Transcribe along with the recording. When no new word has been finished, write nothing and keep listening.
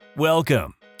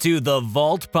Welcome to the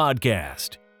Vault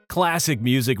Podcast, classic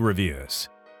music reviews,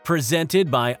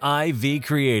 presented by IV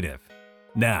Creative.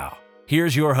 Now,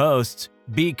 here's your hosts,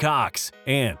 B. Cox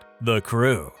and the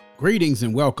crew. Greetings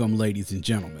and welcome, ladies and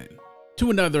gentlemen, to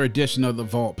another edition of the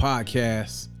Vault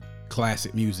Podcast,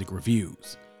 classic music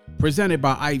reviews, presented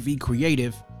by IV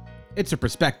Creative. It's a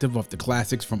perspective of the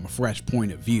classics from a fresh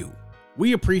point of view.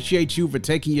 We appreciate you for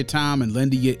taking your time and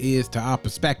lending your ears to our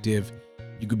perspective.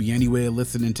 You could be anywhere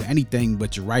listening to anything,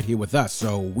 but you're right here with us,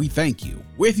 so we thank you.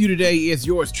 With you today is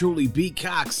yours truly, B.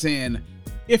 Cox, and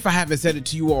if I haven't said it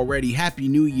to you already, Happy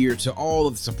New Year to all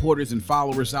of the supporters and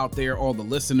followers out there, all the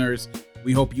listeners.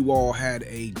 We hope you all had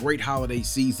a great holiday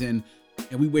season,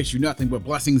 and we wish you nothing but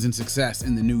blessings and success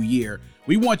in the new year.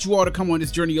 We want you all to come on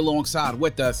this journey alongside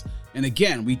with us, and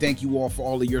again, we thank you all for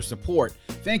all of your support.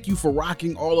 Thank you for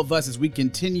rocking all of us as we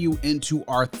continue into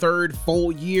our third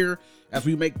full year, as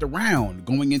we make the round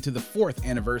going into the fourth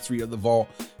anniversary of the Vault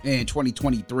in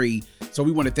 2023. So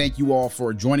we want to thank you all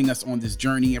for joining us on this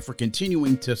journey and for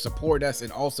continuing to support us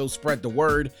and also spread the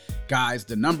word. Guys,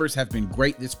 the numbers have been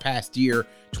great this past year.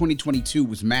 2022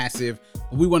 was massive,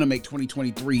 but we want to make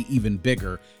 2023 even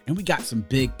bigger. And we got some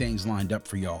big things lined up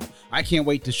for y'all. I can't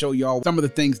wait to show y'all some of the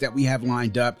things that we have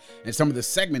lined up and some of the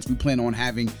segments we plan on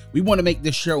having. We want to make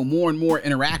this show more and more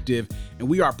interactive, and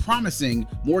we are promising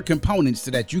more components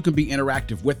so that you can be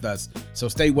interactive with us. So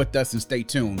stay with us and stay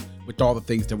tuned with all the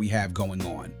things that we have going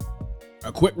on.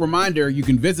 A quick reminder, you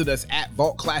can visit us at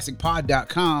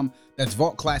vaultclassicpod.com. That's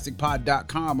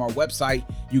vaultclassicpod.com, our website.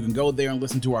 You can go there and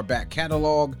listen to our back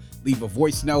catalog, leave a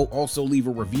voice note, also leave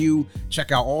a review,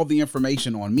 check out all the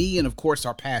information on me and of course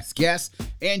our past guests.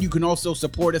 And you can also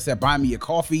support us at Buy Me a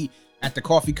Coffee at the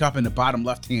coffee cup in the bottom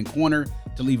left-hand corner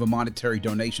to leave a monetary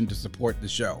donation to support the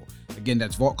show. Again,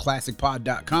 that's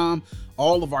vaultclassicpod.com.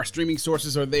 All of our streaming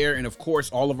sources are there, and of course,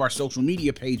 all of our social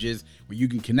media pages where you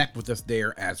can connect with us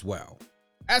there as well.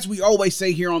 As we always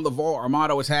say here on The Vault, our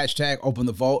motto is hashtag open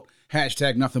the vault,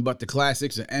 hashtag nothing but the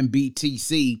classics, or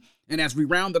MBTC. And as we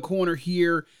round the corner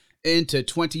here into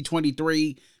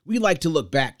 2023, we like to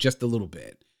look back just a little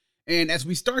bit. And as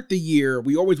we start the year,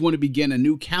 we always want to begin a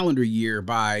new calendar year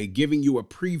by giving you a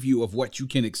preview of what you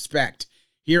can expect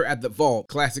here at the Vault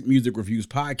Classic Music Reviews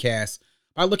Podcast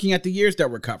by looking at the years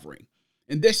that we're covering.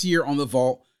 And this year on the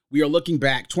Vault, we are looking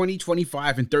back 20,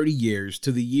 25, and 30 years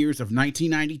to the years of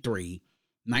 1993,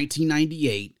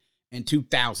 1998, and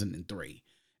 2003.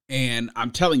 And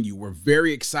I'm telling you, we're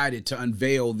very excited to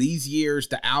unveil these years,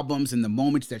 the albums, and the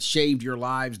moments that shaped your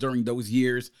lives during those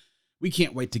years. We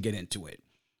can't wait to get into it.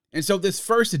 And so this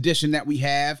first edition that we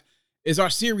have is our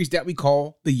series that we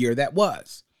call The Year That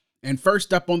Was. And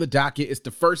first up on the docket is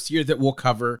the first year that we'll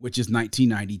cover, which is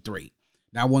 1993.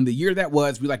 Now, on The Year That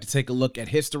Was, we like to take a look at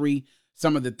history,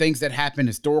 some of the things that happened,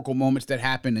 historical moments that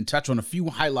happened, and touch on a few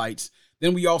highlights.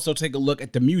 Then we also take a look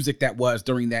at the music that was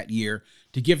during that year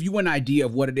to give you an idea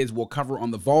of what it is we'll cover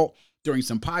on the Vault during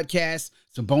some podcasts,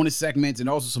 some bonus segments, and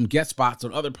also some guest spots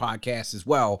on other podcasts as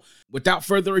well. Without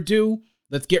further ado,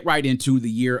 let's get right into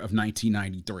the year of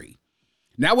 1993.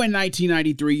 Now in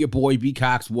 1993, your boy B.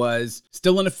 Cox was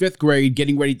still in the fifth grade,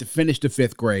 getting ready to finish the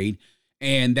fifth grade.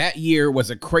 And that year was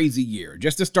a crazy year.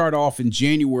 Just to start off, in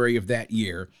January of that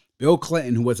year, Bill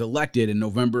Clinton, who was elected in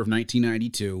November of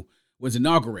 1992, was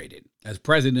inaugurated as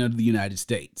president of the United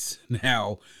States.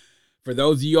 Now, for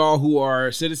those of y'all who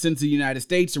are citizens of the United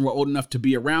States and were old enough to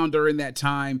be around during that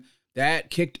time, that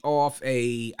kicked off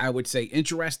a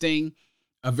interesting,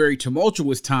 a very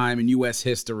tumultuous time in U.S.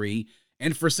 history.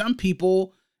 And for some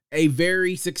people, a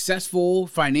very successful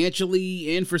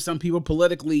financially and for some people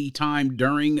politically time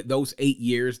during those 8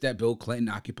 years that Bill Clinton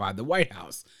occupied the White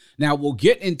House. Now, we'll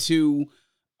get into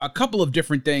a couple of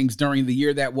different things during the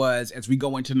year that was as we go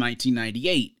into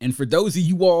 1998. And for those of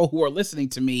you all who are listening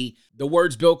to me, the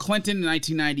words Bill Clinton in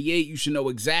 1998, you should know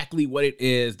exactly what it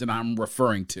is that I'm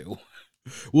referring to.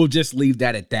 We'll just leave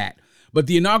that at that. But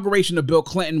the inauguration of Bill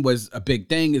Clinton was a big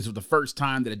thing. This was the first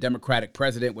time that a Democratic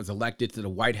president was elected to the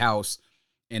White House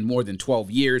in more than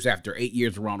 12 years, after 8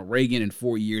 years of Ronald Reagan and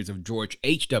 4 years of George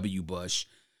H.W. Bush.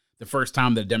 The first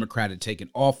time that a Democrat had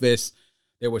taken office.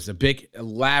 There was a big,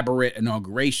 elaborate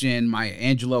inauguration. Maya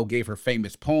Angelou gave her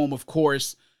famous poem, of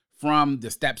course, from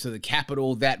the steps of the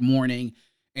Capitol that morning.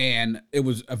 And it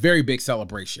was a very big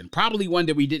celebration. Probably one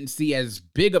that we didn't see as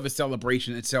big of a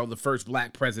celebration until the first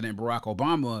black president, Barack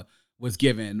Obama, was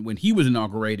given when he was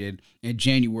inaugurated in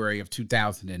January of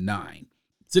 2009.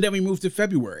 So then we moved to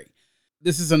February.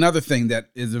 This is another thing that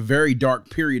is a very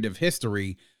dark period of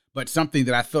history, but something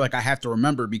that I feel like I have to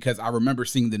remember because I remember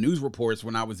seeing the news reports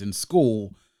when I was in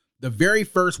school The very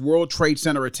first World Trade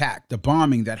Center attack, the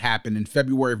bombing that happened in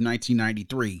February of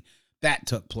 1993, that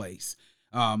took place.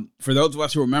 For those of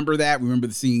us who remember that, we remember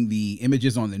seeing the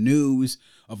images on the news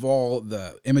of all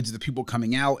the images of people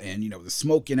coming out and, the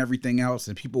smoke and everything else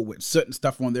and people with soot and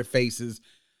stuff on their faces.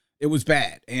 It was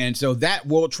bad. And so that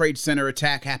World Trade Center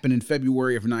attack happened in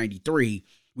February of 93.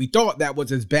 We thought that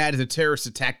was as bad as a terrorist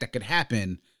attack that could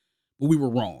happen, but we were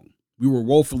wrong. We were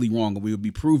woefully wrong, and we would be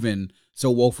proven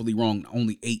so woefully wrong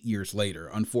only 8 years later.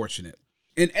 Unfortunate.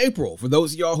 In April, for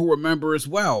those of y'all who remember as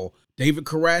well, David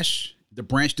Koresh, the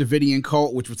Branch Davidian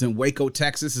cult, which was in Waco,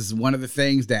 Texas, is one of the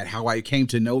things that how I came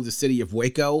to know the city of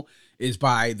Waco is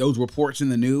by those reports in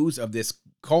the news of this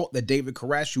cult that David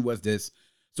Koresh, who was this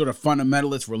sort of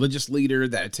fundamentalist religious leader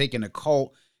that had taken a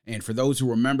cult. And for those who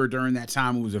remember during that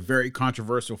time, it was a very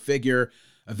controversial figure.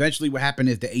 Eventually what happened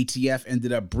is the ATF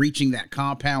ended up breaching that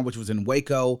compound, which was in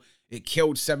Waco. It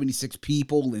killed 76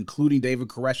 people, including David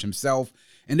Koresh himself.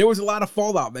 And there was a lot of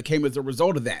fallout that came as a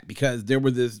result of that because there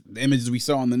were the images we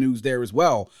saw on the news there as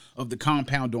well of the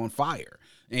compound on fire.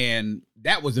 And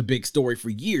that was a big story for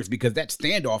years because that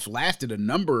standoff lasted a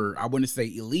number, I wouldn't say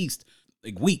at least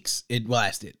like weeks it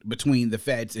lasted between the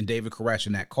feds and David Koresh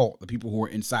and that cult, the people who were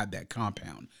inside that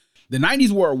compound. The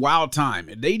 90s were a wild time.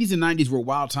 The 80s and 90s were a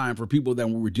wild time for people that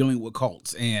were dealing with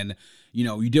cults. And,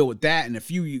 you deal with that. And a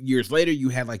few years later, you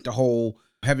had like the whole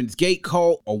Heaven's Gate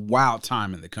cult, a wild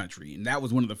time in the country. And that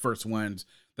was one of the first ones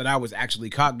that I was actually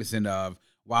cognizant of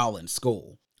while in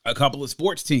school. A couple of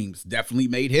sports teams definitely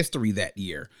made history that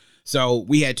year. So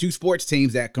we had two sports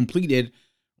teams that completed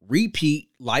repeat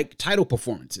like title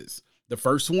performances. The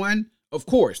first one, of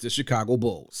course, the Chicago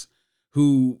Bulls,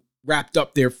 who wrapped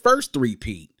up their first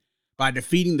three-peat by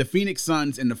defeating the Phoenix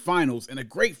Suns in the finals, in a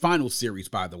great finals series,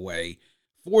 by the way,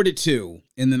 4-2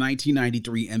 in the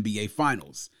 1993 NBA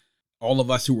Finals. All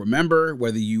of us who remember,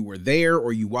 whether you were there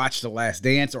or you watched The Last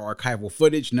Dance or archival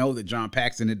footage, know that John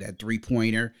Paxson had that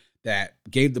three-pointer that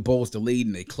gave the Bulls the lead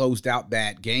and they closed out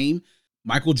that game.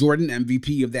 Michael Jordan,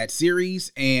 MVP of that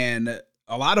series, and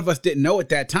a lot of us didn't know at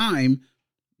that time.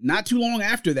 Not too long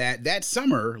after that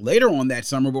summer, later on that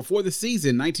summer, before the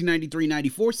season,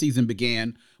 1993-94 season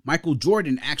began, Michael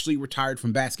Jordan actually retired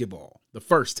from basketball the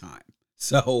first time.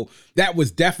 So that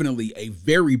was definitely a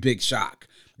very big shock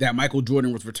that Michael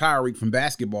Jordan was retiring from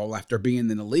basketball after being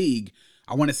in the league.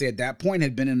 I want to say at that point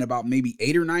had been in about maybe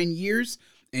 8 or 9 years.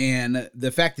 And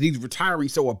the fact that he's retiring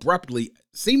so abruptly,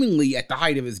 seemingly at the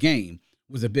height of his game,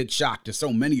 was a big shock to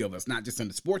so many of us, not just in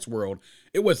the sports world.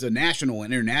 It was a national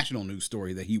and international news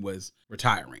story that he was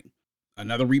retiring.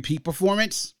 Another repeat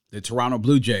performance, the Toronto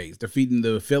Blue Jays defeating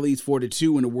the Phillies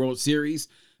 4-2 in the World Series.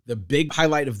 The big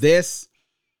highlight of this,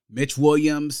 Mitch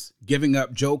Williams giving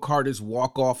up Joe Carter's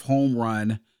walk-off home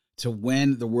run to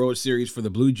win the World Series for the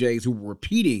Blue Jays, who were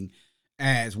repeating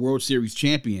as World Series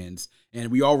champions.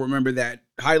 And we all remember that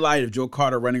highlight of Joe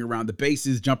Carter running around the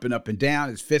bases, jumping up and down,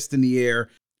 his fist in the air.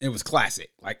 It was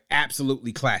classic, like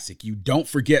absolutely classic. You don't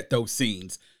forget those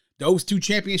scenes. Those two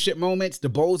championship moments, the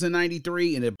Bulls in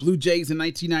 93 and the Blue Jays in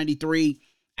 1993,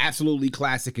 absolutely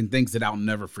classic and things that I'll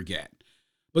never forget.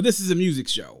 But this is a music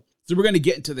show, so we're going to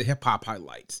get into the hip-hop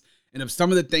highlights and of some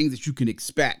of the things that you can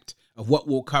expect of what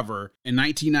we'll cover in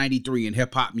 1993 in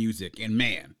hip-hop music. And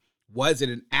man, was it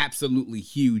an absolutely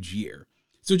huge year.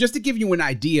 So just to give you an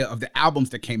idea of the albums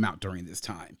that came out during this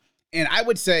time, and I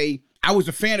would say I was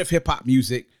a fan of hip-hop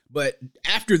music, but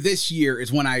after this year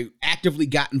is when I actively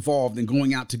got involved in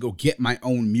going out to go get my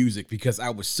own music because I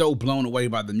was so blown away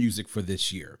by the music for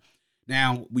this year.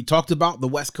 Now, we talked about the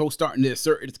West Coast starting to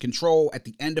assert its control at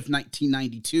the end of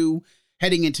 1992,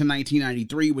 heading into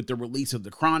 1993 with the release of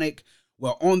The Chronic.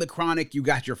 Well, on The Chronic, you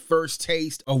got your first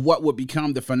taste of what would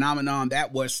become the phenomenon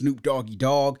that was Snoop Doggy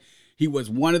Dogg. He was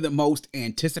one of the most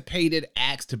anticipated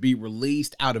acts to be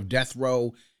released out of Death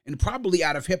Row and probably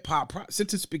out of hip-hop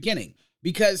since its beginning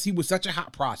because he was such a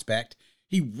hot prospect.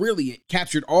 He really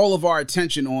captured all of our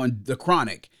attention on The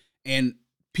Chronic, and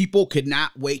people could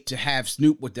not wait to have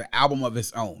Snoop with the album of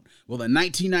his own. Well, in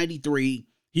 1993,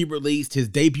 he released his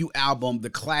debut album, the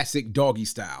classic Doggy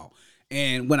Style.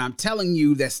 And when I'm telling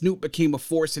you that Snoop became a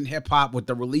force in hip-hop with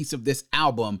the release of this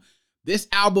album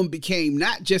became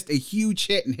not just a huge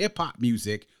hit in hip-hop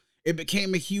music, it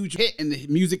became a huge hit in the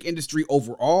music industry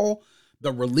overall.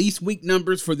 The release week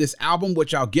numbers for this album,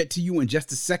 which I'll get to you in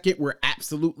just a second, were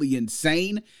absolutely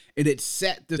insane. And it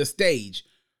set the stage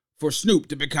for Snoop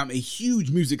to become a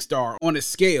huge music star on a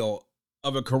scale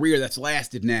of a career that's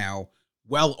lasted now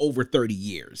well over 30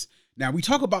 years. Now, we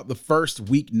talk about the first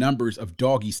week numbers of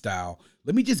Doggy Style.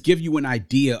 Let me just give you an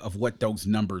idea of what those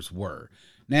numbers were.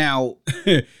 Now,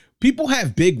 people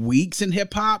have big weeks in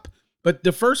hip hop, But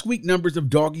the first week numbers of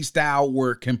Doggy Style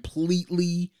were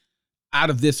completely out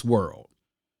of this world.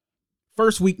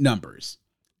 First week numbers,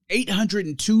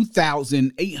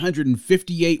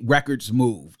 802,858 records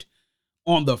moved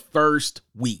on the first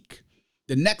week.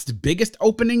 The next biggest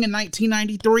opening in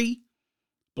 1993,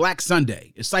 Black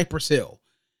Sunday at Cypress Hill.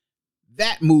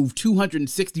 That moved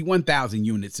 261,000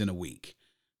 units in a week.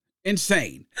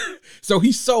 Insane. So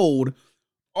he sold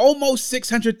almost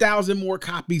 600,000 more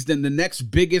copies than the next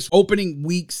biggest opening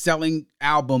week selling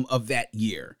album of that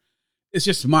year. It's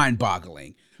just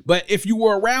mind-boggling. But if you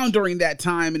were around during that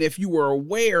time and if you were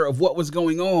aware of what was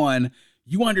going on,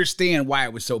 you understand why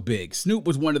it was so big. Snoop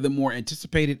was one of the more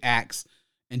anticipated acts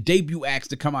and debut acts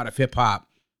to come out of hip-hop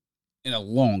in a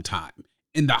long time.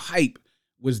 And the hype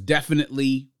was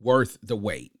definitely worth the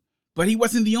wait. But he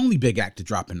wasn't the only big act to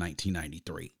drop in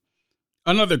 1993.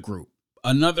 Another group,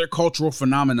 another cultural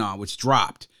phenomenon which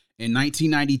dropped in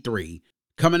 1993,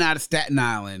 coming out of Staten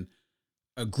Island,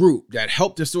 a group that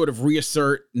helped to sort of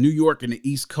reassert New York and the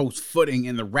East Coast footing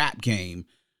in the rap game,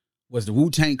 was the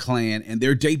Wu-Tang Clan and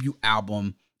their debut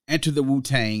album, Enter the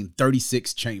Wu-Tang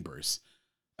 36 Chambers.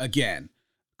 Again,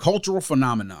 cultural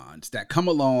phenomenons that come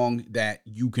along that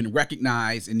you can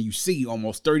recognize and you see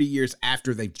almost 30 years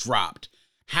after they've dropped,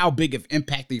 how big of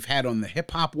impact they've had on the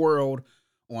hip-hop world,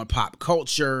 on pop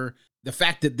culture, the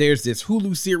fact that there's this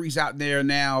Hulu series out there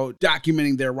now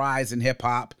documenting their rise in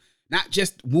hip-hop, not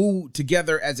just Wu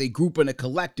together as a group and a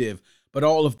collective, but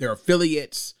all of their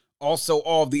affiliates, also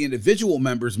all of the individual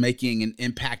members making an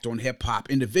impact on hip-hop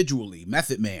individually.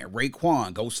 Method Man,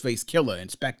 Raekwon, Ghostface Killah,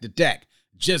 Inspector Deck,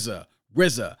 GZA,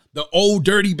 RZA, the old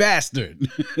dirty bastard.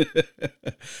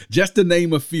 Just to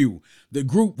name a few. The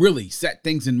group really set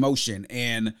things in motion.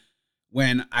 And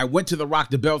when I went to the Rock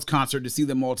the Bells concert to see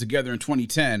them all together in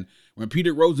 2010, when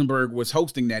Peter Rosenberg was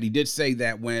hosting that, he did say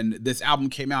that when this album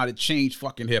came out, it changed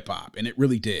fucking hip-hop. And it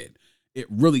really did. It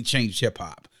really changed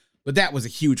hip-hop. But that was a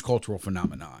huge cultural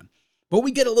phenomenon. But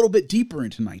we get a little bit deeper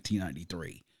into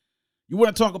 1993. You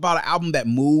want to talk about an album that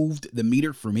moved the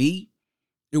meter for me?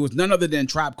 It was none other than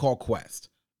Tribe Called Quest,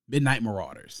 Midnight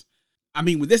Marauders. I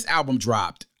mean, when this album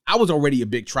dropped, I was already a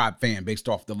big Tribe fan based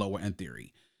off the Lower End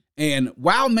Theory. And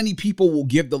while many people will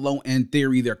give the Low End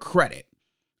Theory their credit,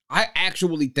 I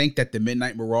actually think that the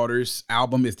Midnight Marauders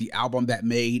album is the album that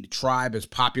made Tribe as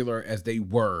popular as they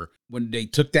were when they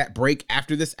took that break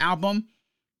after this album.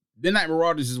 Midnight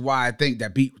Marauders is why I think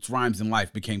that Beats, Rhymes, and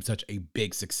Life became such a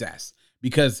big success.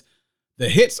 Because the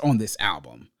hits on this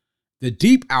album, the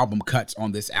deep album cuts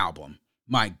on this album,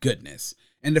 my goodness.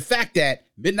 And the fact that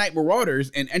Midnight Marauders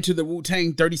and Enter the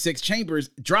Wu-Tang 36 Chambers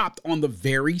dropped on the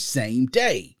very same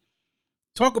day.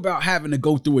 Talk about having to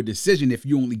go through a decision if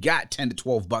you only got 10 to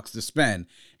 12 bucks to spend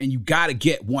and you got to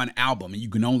get one album and you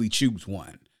can only choose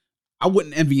one. I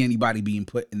wouldn't envy anybody being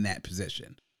put in that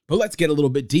position. But let's get a little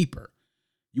bit deeper.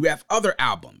 You have other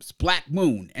albums. Black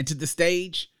Moon, Enter the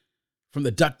Stage, from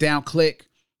the Duck Down Clique,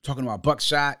 talking about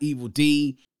Buckshot, Evil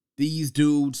D. These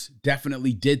dudes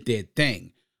definitely did their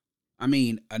thing. I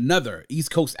mean, another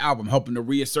East Coast album helping to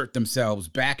reassert themselves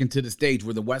back into the stage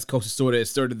where the West Coast has sort of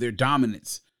asserted their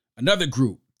dominance. Another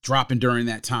group dropping during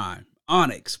that time,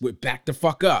 Onyx with Back the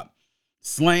Fuck Up.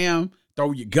 Slam,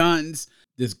 Throw Your Guns.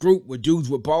 This group were dudes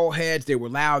with bald heads. They were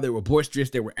loud, they were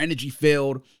boisterous, they were energy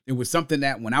filled. It was something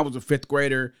that when I was a fifth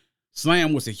grader,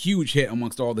 Slam was a huge hit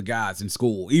amongst all the guys in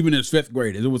school, even as fifth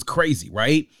graders. It was crazy,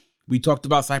 right? We talked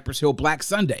about Cypress Hill Black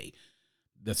Sunday.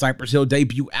 The Cypress Hill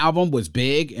debut album was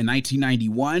big in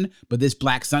 1991, but this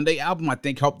Black Sunday album, I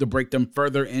think, helped to break them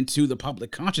further into the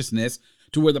public consciousness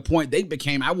to where the point they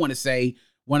became, I want to say,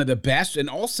 one of the best and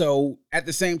also, at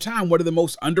the same time, one of the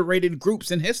most underrated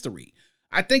groups in history.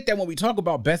 I think that when we talk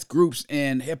about best groups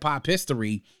in hip-hop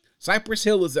history, Cypress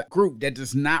Hill is a group that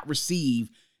does not receive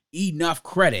enough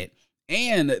credit,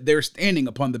 and they're standing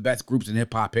upon the best groups in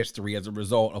hip-hop history as a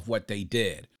result of what they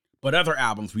did. But other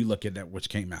albums we look at that which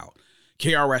came out.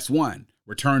 KRS-One,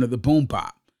 Return of the Boom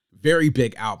Bop. Very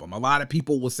big album. A lot of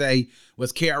people will say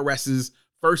was KRS's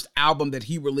first album that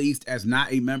he released as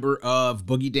not a member of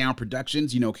Boogie Down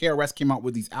Productions. You know, KRS came out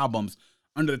with these albums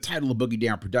under the title of Boogie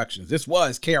Down Productions. This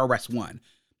was KRS-One.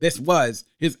 This was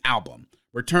his album.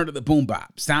 Return to the Boom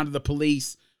Bop. Sound of the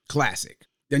Police, classic.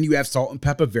 Then you have Salt and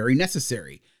Pepper, Very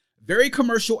Necessary. Very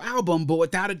commercial album, but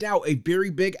without a doubt, a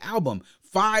very big album.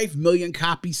 5 million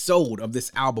copies sold of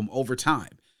this album over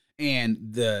time. And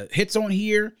the hits on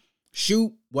here,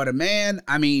 Shoot, What a Man.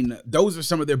 I mean, those are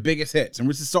some of their biggest hits. And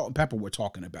this is Salt and Pepper we're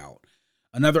talking about.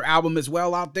 Another album as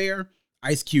well out there,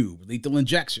 Ice Cube, Lethal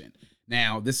Injection.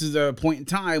 Now, this is a point in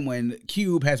time when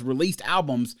Cube has released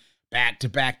albums back to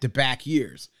back to back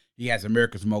years. He has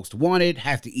America's Most Wanted,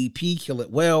 has the EP Kill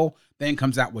It Well, then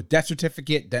comes out with Death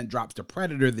Certificate, then drops The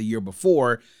Predator the year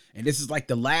before. And this is like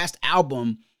the last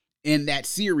album in that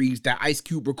series that Ice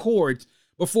Cube records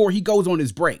before he goes on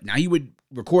his break. Now, he would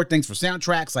record things for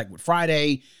soundtracks like with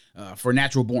Friday, for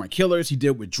Natural Born Killers, he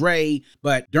did with Dre.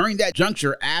 But during that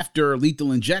juncture, after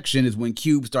Lethal Injection, is when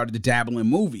Cube started to dabble in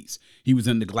movies. He was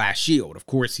in The Glass Shield. Of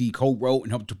course, he co-wrote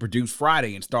and helped to produce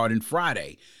Friday and starred in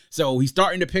Friday. So he's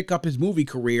starting to pick up his movie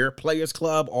career, Players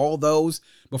Club, all those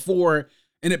before.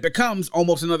 And it becomes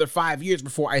almost another 5 years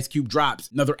before Ice Cube drops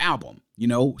another album,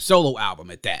 solo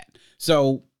album at that.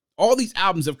 So all these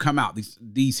albums have come out,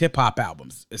 these hip hop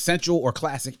albums, essential or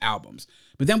classic albums.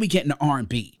 But then we get into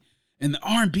R&B. And the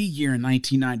R&B year in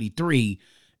 1993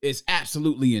 is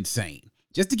absolutely insane.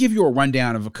 Just to give you a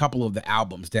rundown of a couple of the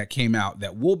albums that came out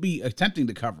that we'll be attempting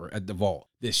to cover at the Vault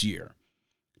this year.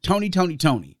 Tony,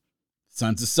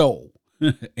 Sons of Soul.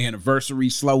 Anniversary,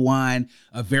 Slow Wine,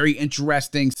 a very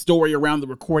interesting story around the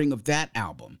recording of that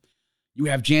album. You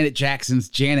have Janet Jackson's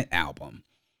Janet album.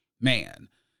 Man,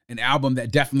 an album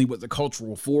that definitely was a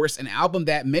cultural force, an album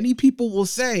that many people will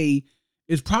say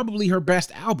is probably her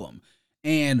best album,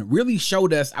 and really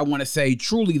showed us, I want to say,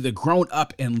 truly the grown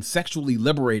up and sexually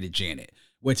liberated Janet,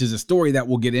 which is a story that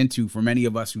we'll get into for many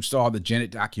of us who saw the Janet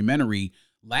documentary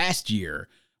last year.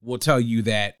 Will tell you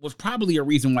that was probably a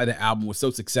reason why the album was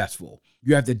so successful.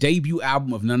 You have the debut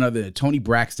album of none other than Toni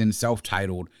Braxton,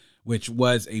 self-titled, which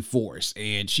was a force.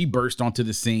 And she burst onto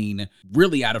the scene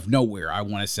really out of nowhere, I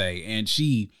want to say. And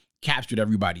she captured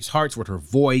everybody's hearts with her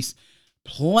voice.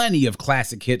 Plenty of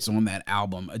classic hits on that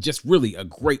album. Just really a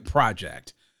great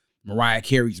project. Mariah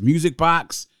Carey's Music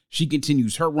Box. She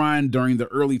continues her run during the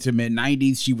early to mid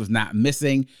 90s. She was not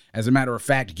missing. As a matter of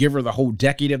fact, give her the whole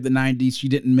decade of the 90s, she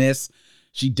didn't miss.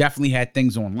 She definitely had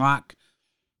things on lock.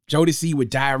 Jodeci with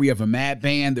Diary of a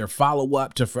Madman, their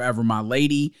follow-up to Forever My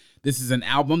Lady. This is an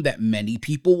album that many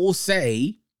people will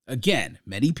say, again,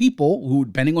 many people who,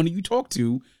 depending on who you talk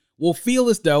to, will feel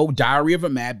as though Diary of a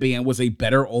Madman was a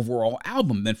better overall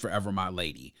album than Forever My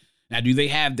Lady. Now, do they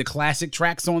have the classic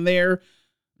tracks on there?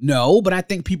 No, but I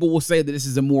think people will say that this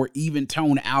is a more even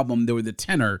tone album, though the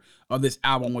tenor of this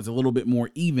album was a little bit more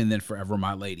even than Forever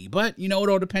My Lady. But, it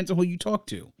all depends on who you talk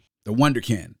to. The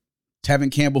Wonderkin,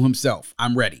 Tevin Campbell himself,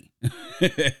 I'm Ready.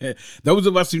 Those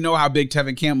of us who know how big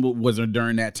Tevin Campbell was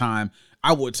during that time,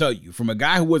 I will tell you, from a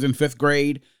guy who was in 5th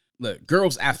grade, look,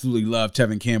 girls absolutely loved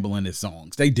Tevin Campbell and his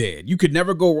songs. They did. You could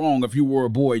never go wrong if you were a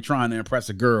boy trying to impress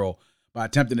a girl by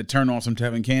attempting to turn on some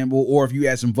Tevin Campbell, or if you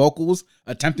had some vocals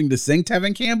attempting to sing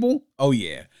Tevin Campbell. Oh,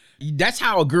 yeah. That's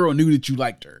how a girl knew that you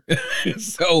liked her.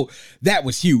 So that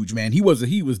was huge, man. He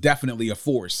was definitely a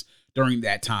force during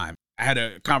that time. I had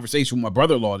a conversation with my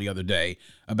brother-in-law the other day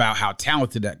about how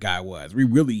talented that guy was.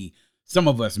 Some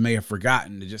of us may have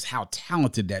forgotten just how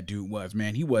talented that dude was,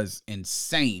 man. He was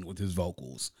insane with his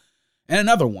vocals. And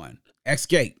another one,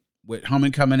 Xscape with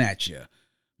Hummin' Coming At Ya.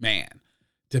 Man,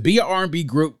 to be an R&B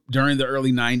group during the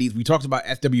early 90s, we talked about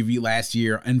SWV last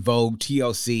year, En Vogue,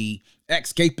 TLC.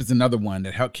 Xscape is another one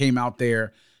that came out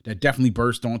there that definitely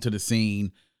burst onto the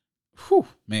scene. Whew,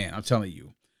 man, I'm telling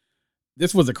you.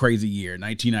 This was a crazy year,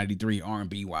 1993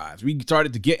 R&B wise. We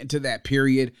started to get into that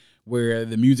period where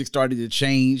the music started to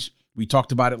change. We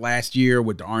talked about it last year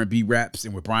with the R&B reps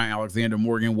and with Brian Alexander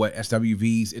Morgan, what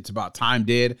SWV's It's About Time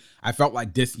did. I felt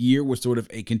like this year was sort of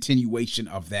a continuation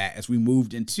of that as we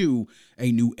moved into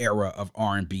a new era of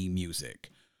R&B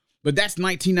music. But that's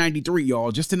 1993,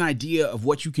 y'all. Just an idea of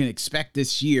what you can expect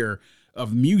this year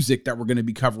of music that we're going to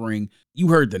be covering. You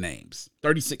heard the names: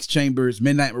 36 Chambers,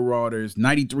 Midnight Marauders,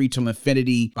 93 Till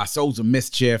Infinity, by Souls of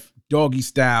Mischief, Doggy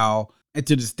Style,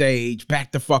 Enter the Stage,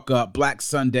 Back the Fuck Up, Black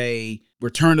Sunday,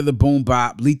 Return of the Boom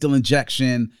Bop, Lethal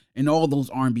Injection, and all those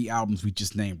R&B albums we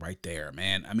just named right there,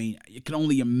 man. I mean, you can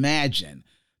only imagine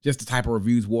just the type of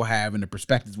reviews we'll have and the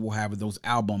perspectives we'll have of those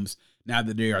albums now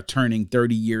that they are turning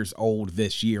 30 years old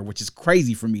this year, which is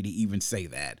crazy for me to even say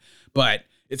that. But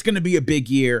it's going to be a big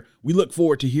year. We look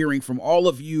forward to hearing from all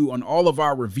of you on all of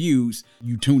our reviews,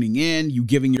 you tuning in, you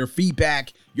giving your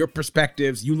feedback, your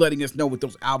perspectives, you letting us know what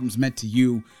those albums meant to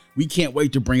you. We can't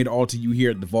wait to bring it all to you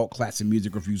here at the Vault Classic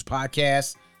Music Reviews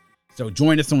podcast. So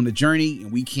join us on the journey,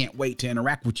 and we can't wait to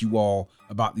interact with you all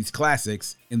about these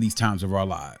classics in these times of our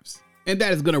lives. And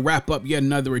that is going to wrap up yet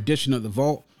another edition of The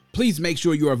Vault. Please make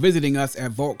sure you are visiting us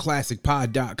at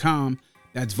vaultclassicpod.com.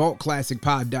 That's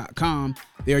vaultclassicpod.com.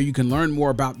 There you can learn more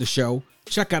about the show,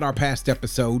 check out our past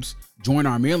episodes, join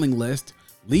our mailing list,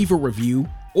 leave a review,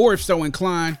 or if so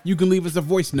inclined, you can leave us a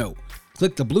voice note.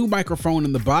 Click the blue microphone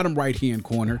in the bottom right-hand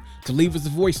corner to leave us a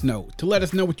voice note to let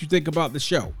us know what you think about the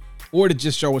show, or to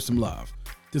just show us some love.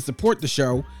 To support the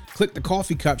show, click the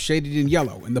coffee cup shaded in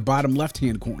yellow in the bottom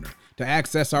left-hand corner. to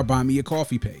access our Buy Me a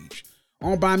Coffee page.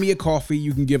 On Buy Me a Coffee,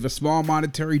 you can give a small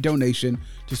monetary donation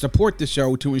to support the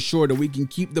show to ensure that we can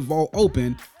keep the vault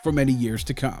open for many years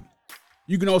to come.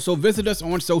 You can also visit us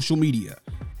on social media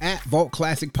at Vault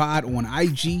Classic Pod on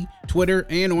IG, Twitter,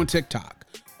 and on TikTok.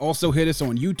 Also hit us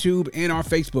on YouTube and our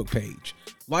Facebook page.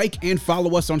 Like and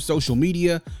follow us on social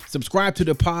media, subscribe to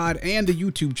the pod and the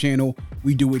YouTube channel.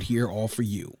 We do it here all for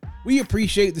you. We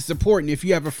appreciate the support, and if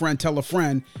you have a friend, tell a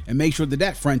friend, and make sure that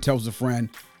that friend tells a friend.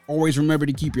 Always remember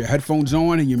to keep your headphones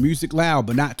on and your music loud,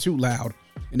 but not too loud.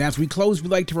 And as we close,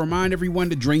 we'd like to remind everyone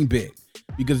to dream big,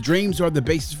 because dreams are the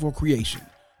basis for creation.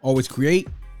 Always create,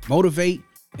 motivate,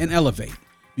 and elevate,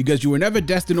 because you were never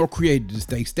destined or created to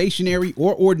stay stationary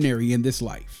or ordinary in this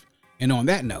life. And on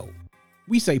that note,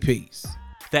 we say peace.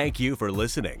 Thank you for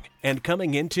listening and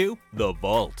coming into The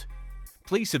Vault.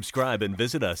 Please subscribe and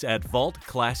visit us at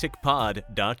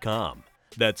vaultclassicpod.com.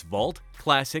 That's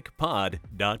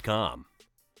vaultclassicpod.com.